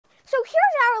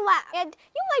our lab. And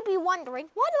you might be wondering,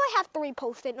 why do I have 3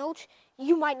 Post-it notes?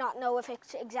 You might not know if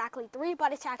it's exactly 3,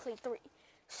 but it's actually 3.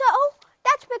 So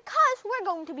that's because we're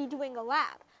going to be doing a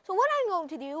lab. So what I'm going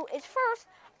to do is first,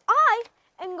 I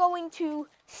am going to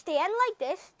stand like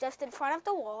this, just in front of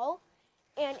the wall,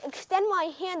 and extend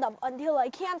my hand up until I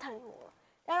can't anymore.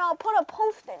 Then I'll put a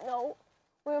Post-it note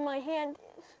where my hand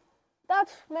is.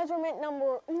 That's measurement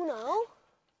number 1.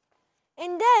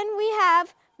 And then we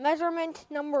have measurement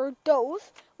number 2,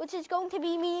 which is going to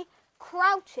be me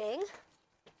crouching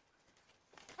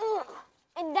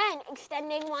and then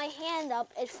extending my hand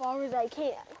up as far as I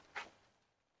can.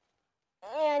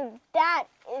 And that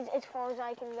is as far as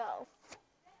I can go.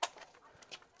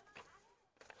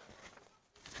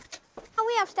 Now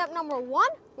we have step number 1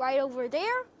 right over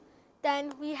there.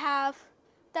 Then we have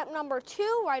step number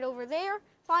 2 right over there.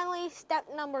 Finally, step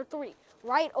number 3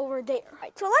 right over there.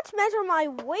 Right, so let's measure my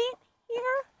weight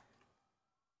here.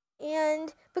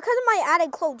 And because of my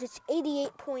added clothes, it's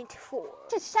 88.4.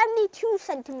 It's 72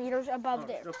 centimeters above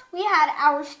there. We had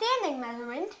our standing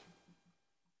measurement.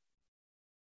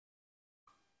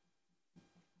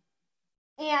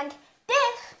 And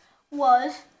this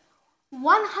was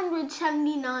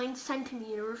 179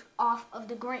 centimeters off of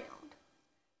the ground.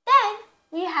 Then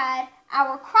we had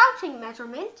our crouching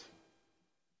measurement.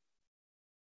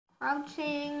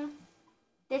 Crouching,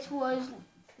 this was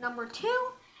number 2.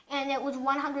 And it was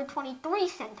 123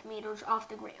 centimeters off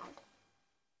the ground.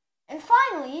 And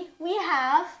finally, we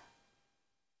have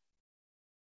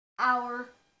our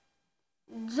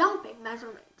jumping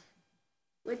measurement,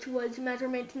 which was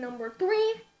measurement number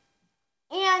 3,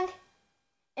 and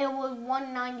it was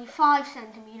 195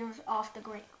 centimeters off the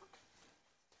ground.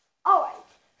 All right,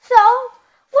 so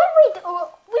we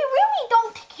really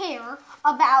don't care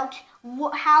about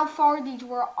how far these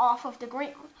were off of the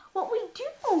ground. What we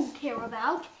do care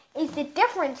about is the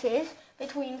differences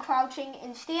between crouching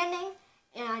and standing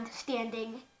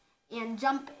and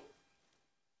jumping.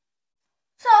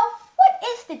 So, what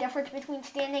is the difference between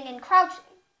standing and crouching?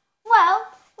 Well,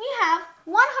 we have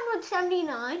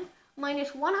 179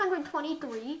 minus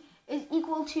 123 is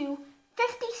equal to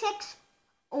 56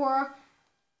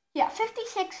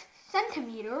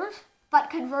 centimeters, but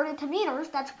converted to meters,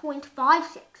 that's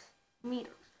 0.56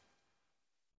 meters.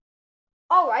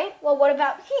 All right, well, what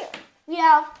about here? We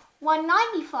have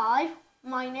 195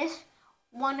 minus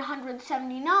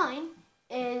 179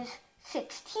 is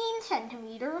 16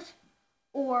 centimeters,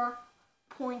 or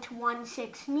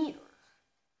 0.16 meters.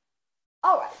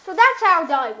 All right, so that's our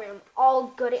diagram, all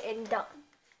good and done.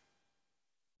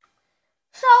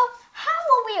 So, how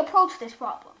will we approach this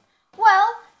problem?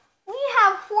 Well, we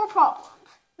have 4 problems.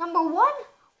 Number 1,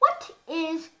 what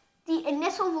is the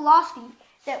initial velocity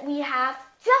that we have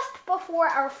just before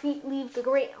our feet leave the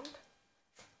ground?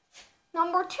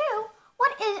 Number 2,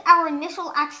 what is our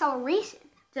initial acceleration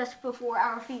just before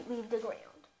our feet leave the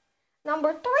ground?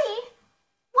 Number 3,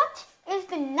 what is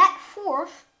the net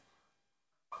force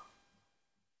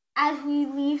as we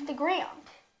leave the ground?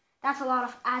 That's a lot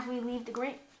of as we leave the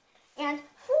ground. And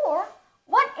 4,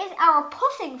 what is our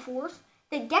pushing force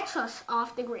that gets us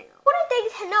off the ground? One thing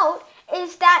to note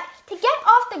is that to get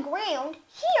off the ground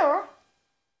here,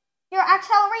 your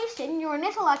acceleration, your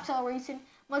initial acceleration,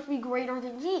 must be greater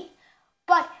than g.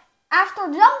 But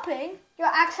after jumping, your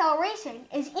acceleration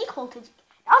is equal to g.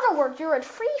 In other words, you're at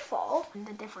free fall in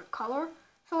a different color.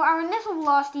 So our initial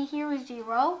velocity here is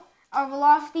 0. Our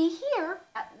velocity here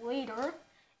at later,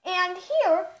 and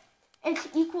here it's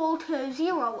equal to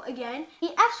 0 again.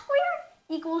 The f squared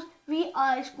equals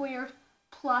vi squared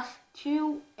plus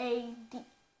 2ad.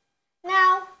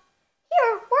 Now,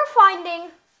 here we're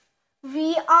finding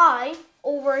vi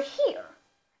over here,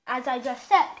 as I just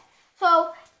said.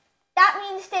 So that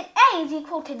means that a is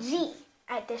equal to g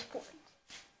at this point.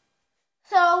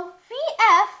 So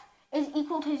vf is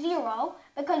equal to 0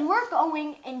 because we're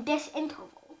going in this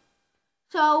interval.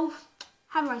 So,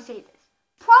 how do I say this?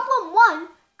 Problem 1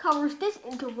 covers this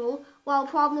interval, while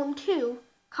problem 2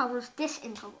 covers this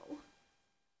interval.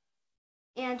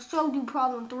 And so do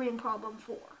problem 3 and problem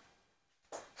 4.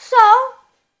 So,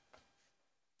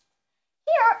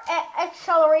 here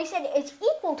acceleration is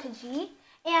equal to g,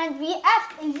 and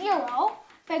vf is 0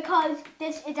 because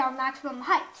this is our maximum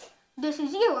height. This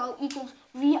is 0 equals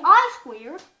vi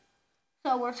squared,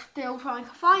 so we're still trying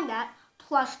to find that,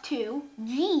 plus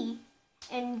 2g,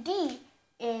 and d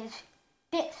is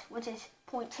this, which is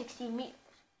 0.16 meters.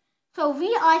 So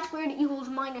vi squared equals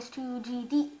minus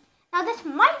 2gd. Now this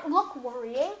might look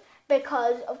worrying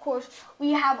because, of course,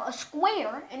 we have a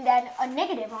square and then a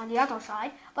negative on the other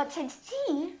side. But since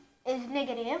g is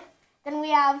negative, then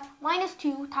we have minus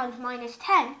 2 times minus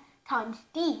 10 times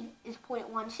d is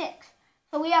 0.16.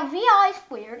 So we have vi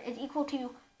squared is equal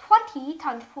to 20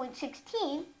 times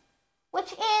 0.16,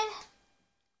 which is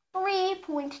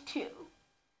 3.2.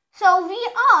 So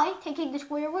vi, taking the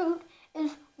square root,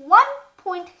 is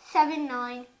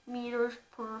 1.79 meters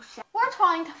per second. We're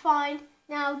trying to find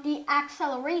now the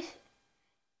acceleration.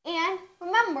 And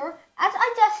remember, as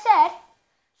I just said,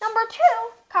 number 2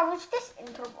 covers this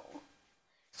interval.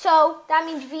 So that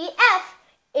means Vf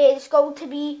is going to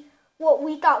be what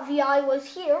we thought Vi was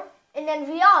here, and then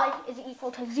Vi is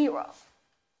equal to 0.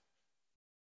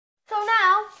 So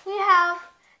now we have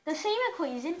the same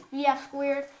equation, Vf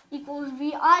squared equals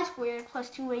Vi squared plus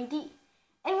 2AD.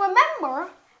 And remember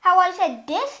how I said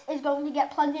this is going to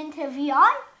get plugged into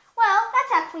Vi? Well,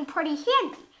 that's actually pretty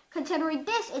handy, considering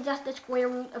this is just the square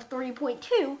root of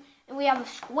 3.2, and we have a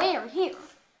square here.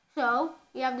 So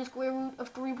we have the square root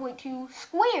of 3.2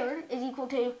 squared is equal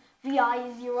to Vi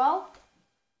is 0.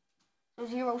 So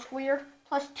 0 squared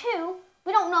plus 2.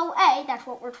 We don't know A, that's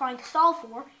what we're trying to solve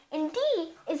for. And D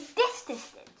is this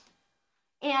distance.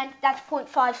 And that's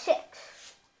 0.56.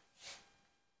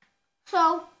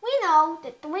 So we know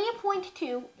that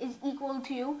 3.2 is equal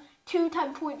to 2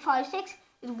 times 0.56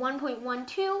 is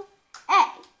 1.12 A.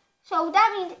 So that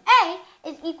means A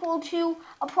is equal to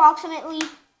approximately,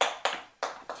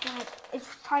 it's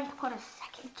trying to put a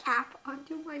second cap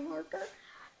onto my marker.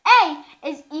 A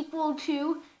is equal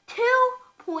to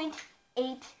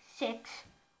 2.86,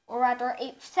 or rather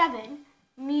 87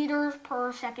 meters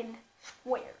per second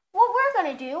squared. What we're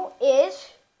going to do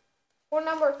is, for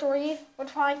number 3, we're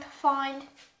trying to find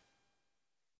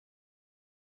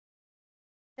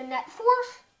the net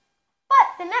force,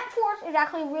 but the net force is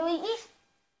actually really easy.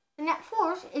 The net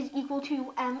force is equal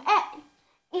to ma.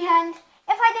 And if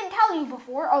I didn't tell you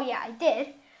before, oh yeah, I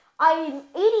did, I'm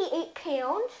 88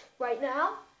 pounds right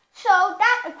now, so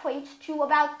that equates to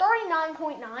about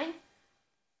 39.9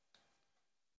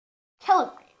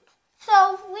 kilograms.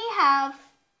 So we have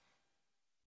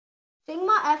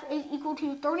sigma F is equal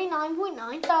to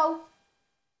 39.9, so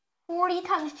 40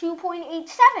 times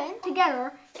 2.87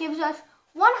 together gives us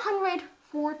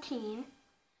 114.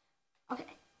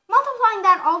 Okay, multiplying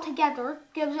that all together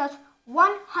gives us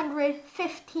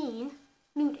 115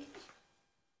 newtons.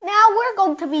 Now we're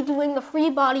going to be doing the free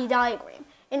body diagram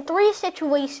in 3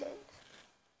 situations.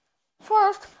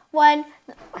 First, when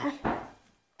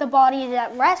the body is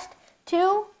at rest.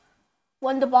 2,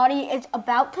 when the body is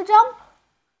about to jump.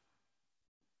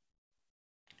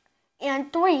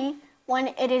 And 3, when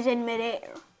it is in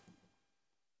midair.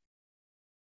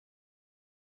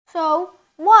 So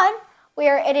 1,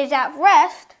 where it is at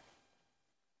rest,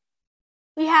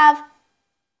 we have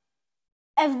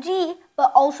Fg,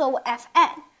 but also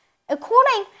Fn.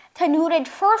 According to Newton's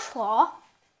first law,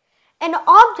 an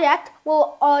object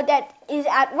that is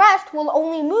at rest will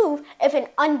only move if an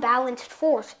unbalanced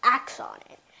force acts on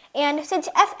it. And since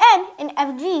Fn and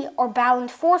Fg are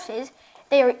balanced forces,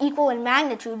 they are equal in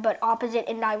magnitude but opposite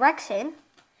in direction,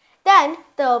 then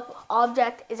the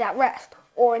object is at rest,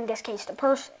 or in this case, the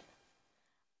person.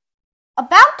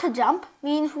 About to jump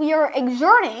means we are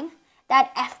exerting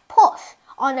that F push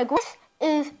on the ground.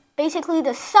 This is basically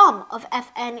the sum of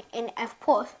Fn and F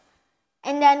push.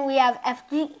 And then we have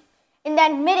Fg. And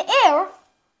then mid-air,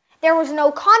 there was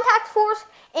no contact force,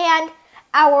 and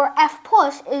our F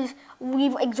push is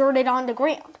we've exerted on the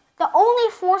ground. The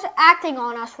only force acting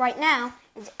on us right now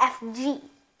is Fg,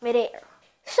 mid-air.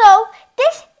 So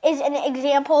this is an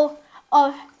example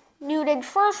of Newton's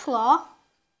first law,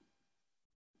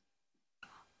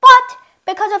 but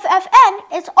because of Fn,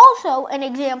 it's also an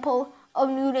example of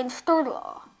Newton's third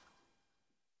law.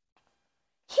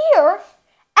 Here,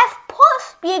 F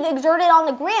push being exerted on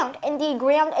the ground and the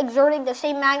ground exerting the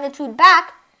same magnitude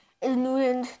back is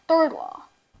Newton's third law.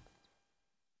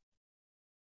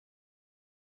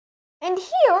 And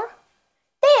here,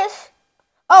 this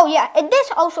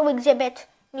also exhibits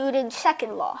Newton's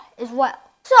second law as well.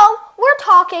 So we're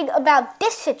talking about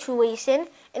this situation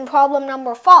in problem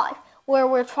number 5, where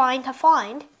we're trying to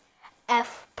find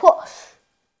F push.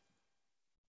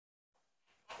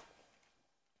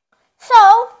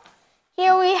 So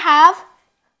here we have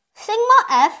sigma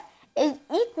F is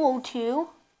equal to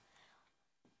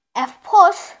F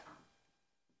push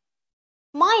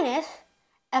minus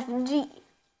Fg.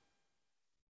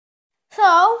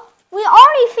 So we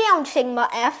already found sigma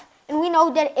F, and we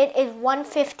know that it is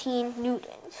 115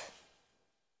 newtons.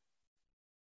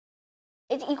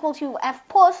 It's equal to F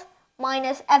push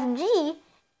minus Fg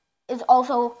is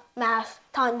also mass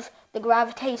times the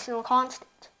gravitational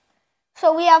constant.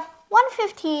 So we have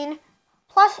 115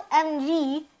 plus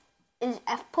mg is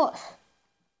F push.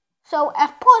 So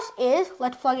F plus is,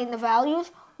 let's plug in the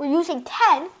values. We're using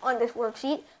 10 on this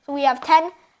worksheet. So we have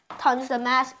 10 tons. The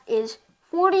mass is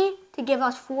 40 to give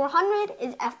us 400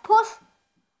 is F plus.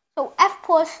 So F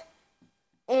plus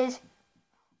is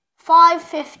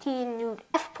 515 newtons.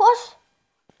 F plus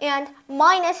and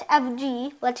minus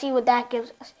Fg, let's see what that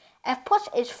gives us. F plus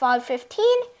is 515,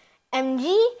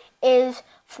 mg is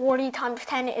 40 times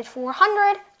 10 is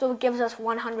 400, so it gives us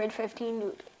 115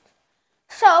 newtons.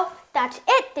 So that's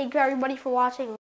it. Thank you everybody for watching.